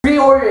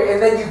story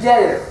and then you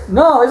get him.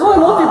 No, it's only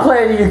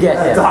multiplayer that you get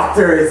him. The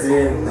doctor is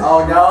in.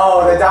 Oh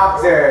no, the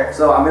doctor.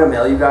 So I'm gonna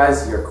mail you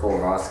guys your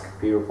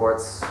colonoscopy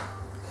reports.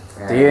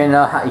 Do you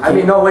know how you I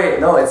mean, no,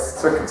 wait, no, it's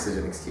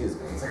circumcision, excuse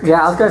me.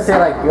 Yeah, I was gonna say,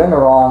 like, you're in the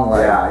wrong,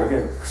 like... Yeah, you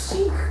can...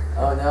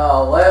 Oh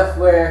no, what if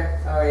we're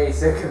already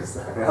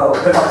circumcised? No,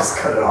 I'll just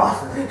cut it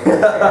off.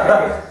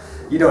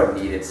 You don't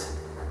need it.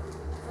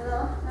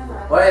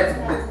 What if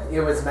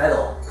it was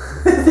metal?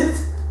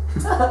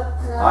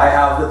 I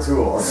have the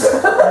tools.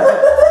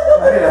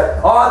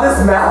 Oh,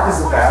 this math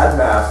is a bad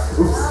math.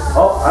 Oops.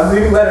 Oh, I'm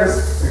leaving letters.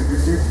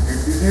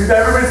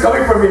 Everybody's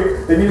coming for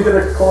me. They need to get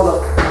a call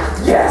up.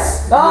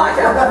 Yes! Oh, I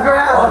got the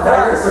ground! Oh,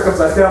 now you're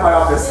circumcised. Get out of my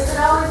office. Is it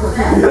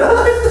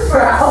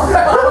always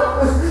that?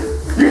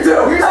 You too!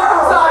 You're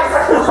circumcised!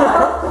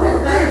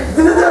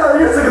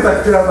 You're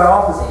circumcised. Get out of my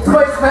office.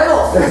 But it's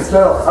metal! It's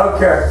metal. I don't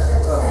care.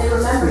 They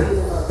remember you.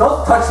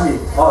 Don't touch me.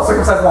 Oh,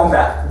 circumcised mom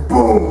that.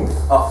 Boom!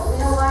 Oh.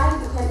 You know why?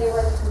 Because they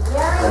were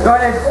very... Go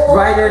ahead,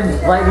 write in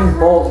lightning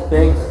bolt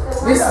thing.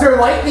 Mr.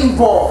 Lightning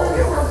Bolt!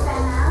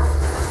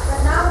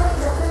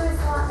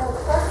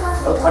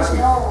 Don't touch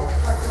me.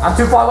 I'm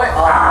too far away.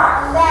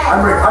 Ah!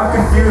 I'm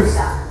confused.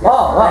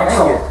 Oh, wow, Thanks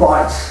thank you. a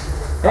bunch.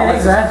 Hey,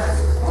 thanks, man.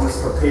 I'm just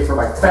gonna pay for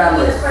my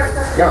family. You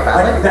have a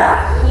family? Like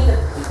that.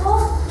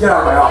 Get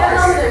out of my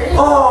office.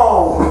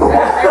 Oh!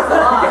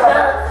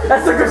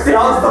 That's circumcision.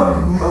 That was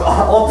the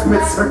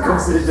ultimate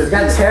circumcision. You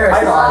got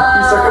terrorist on.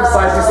 You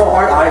circumcised me so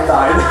hard I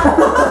died.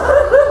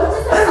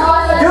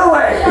 Get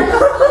away!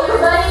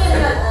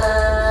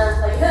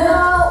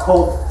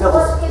 Cold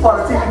devil's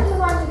spotted.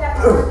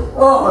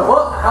 Oh,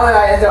 what? How did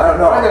I end up in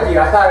front of you?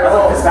 I thought it That's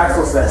what was... Miss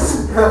Maxwell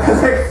says.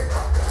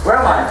 Where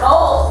am I?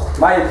 Oh!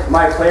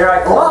 My player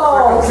icon.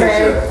 Oh,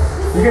 okay.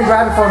 You can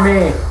grab it for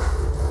me.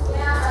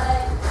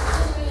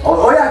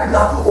 Oh yeah,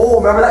 oh,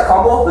 remember that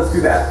combo? Let's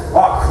do that.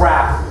 Oh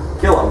crap.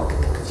 Kill him.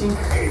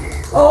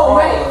 Oh,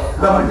 wait!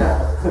 No.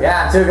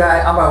 Yeah, too,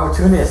 guy. I'm an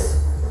opportunist.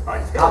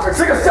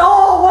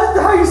 Oh, what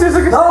the hell you say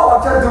circumcision? No,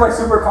 I'm trying to do my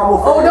super combo.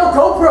 Oh no,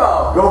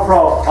 GoPro!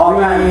 GoPro. Oh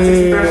man,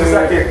 60 frames a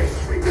second.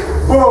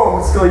 Boom,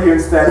 let's kill you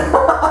instead. I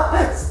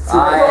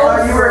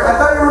thought you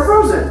were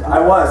frozen. I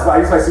was, but I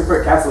used my super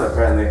to cancel it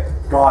apparently.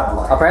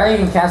 Godlike. Apparently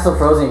you can cancel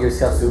frozen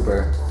yourself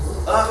super.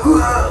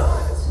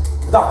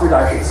 Doctor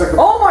died.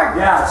 Oh my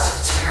yeah.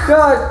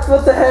 god,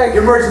 what the heck?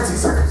 Emergency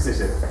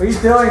circumcision. What are you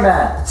doing,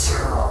 man?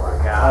 Oh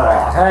my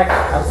god. Heck,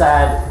 I'm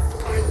sad.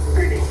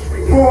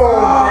 Thank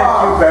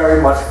you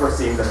very much for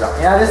seeing the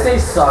doctor. Yeah, this thing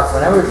sucks.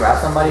 Whenever we grab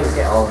somebody, we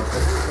get home.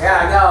 Yeah,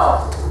 I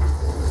know.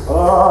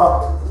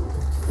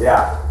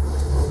 Yeah.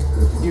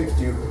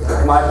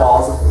 My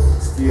balls of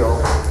steel.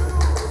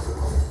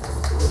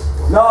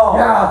 No!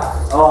 Yeah.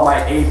 Oh, my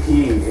AP,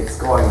 it's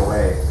going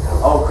away.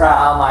 Oh crap.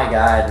 Oh my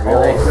god,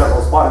 really? Oh,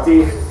 triple spotted T.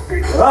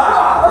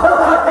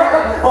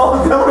 Ah! Oh,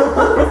 no.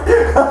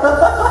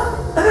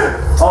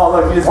 Oh,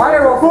 look, you just. Why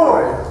roll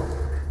forward?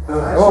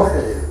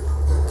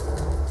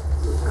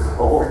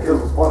 Oh,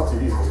 triple spotted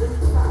T.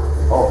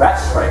 Oh, bat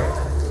strike.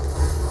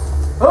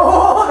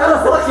 Oh, that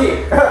was lucky!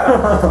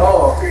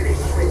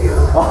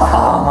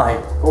 Oh my.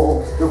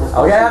 Oh,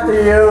 I'll get after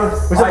you.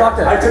 Who's the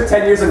doctor? I took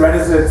 10 years in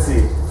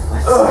residency.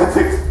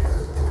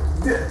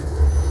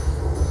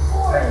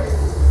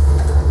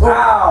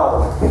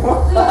 Ow!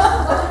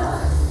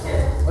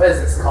 What is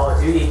this, Call of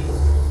Duty? A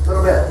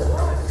little bit.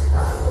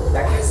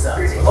 That game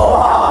sucks.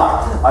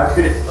 Oh, I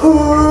fit it.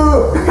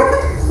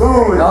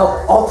 Ooh! No.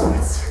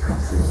 Ultimate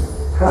circumcision.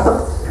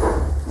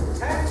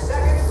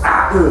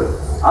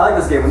 I like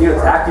this game. When you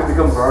attack, you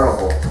become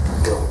vulnerable.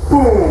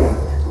 Boom!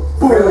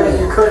 Boom! Really?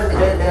 You couldn't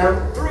hit him?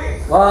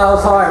 Well, that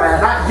was hard, man.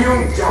 Not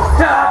you,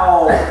 John.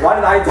 Ow! Why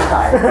did I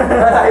die? Why did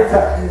I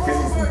die? Because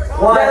he's...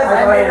 Why? Yes, I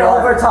made it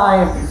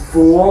overtime. You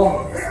fool!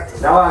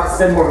 Now I have to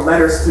send more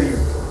letters to you.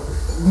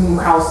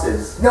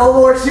 Houses. No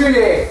more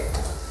shooting!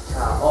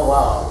 Oh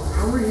wow.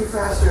 How are you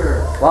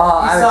faster? Wow,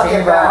 I have a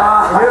chain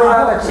back. You don't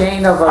have a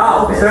chain of a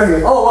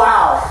Oh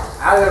wow!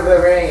 Out of the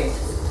range.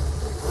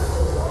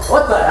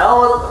 What the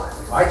hell?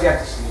 Why'd you have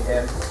to shoot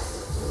him?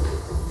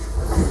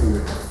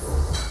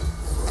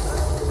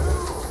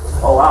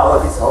 Oh wow,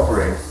 look, he's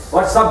hovering.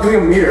 Watch, stop doing a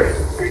meter.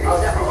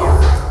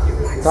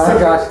 Sorry,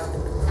 Josh.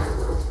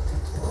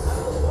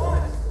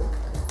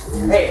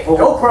 Hey,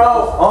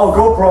 GoPro! Oh,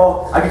 GoPro.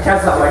 I can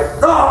cancel that like.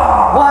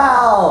 Ah!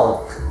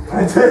 Wow! I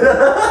did.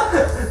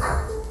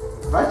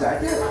 Have I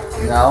died yet?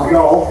 No.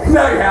 No.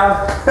 Now you have.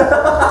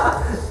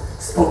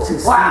 Spoke too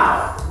soon.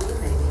 Wow.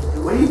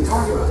 What are you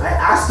talking about? I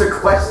asked a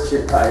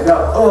question. I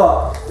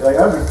know. You're like,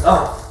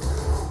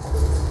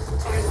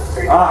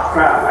 ah,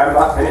 crap. I am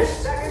not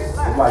finished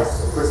with my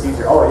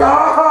procedure. Oh, yeah.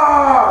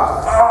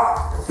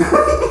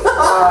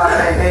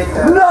 I hate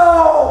that.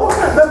 No!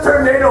 The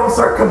tornado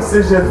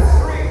circumcision.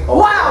 Oh.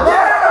 Wow!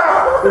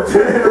 Yeah! The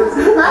tornado.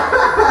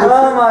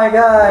 Oh my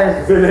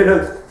god. Tornado.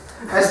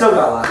 I still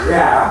got one.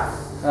 Yeah.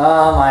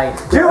 Oh my.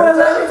 Dude,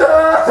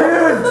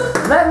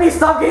 let me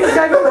stop getting this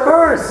guy go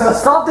first.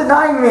 Stop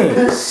denying me.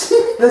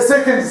 The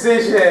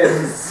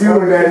circumcision.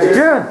 Dude,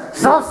 Dude,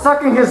 stop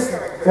sucking his.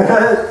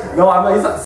 No, he's not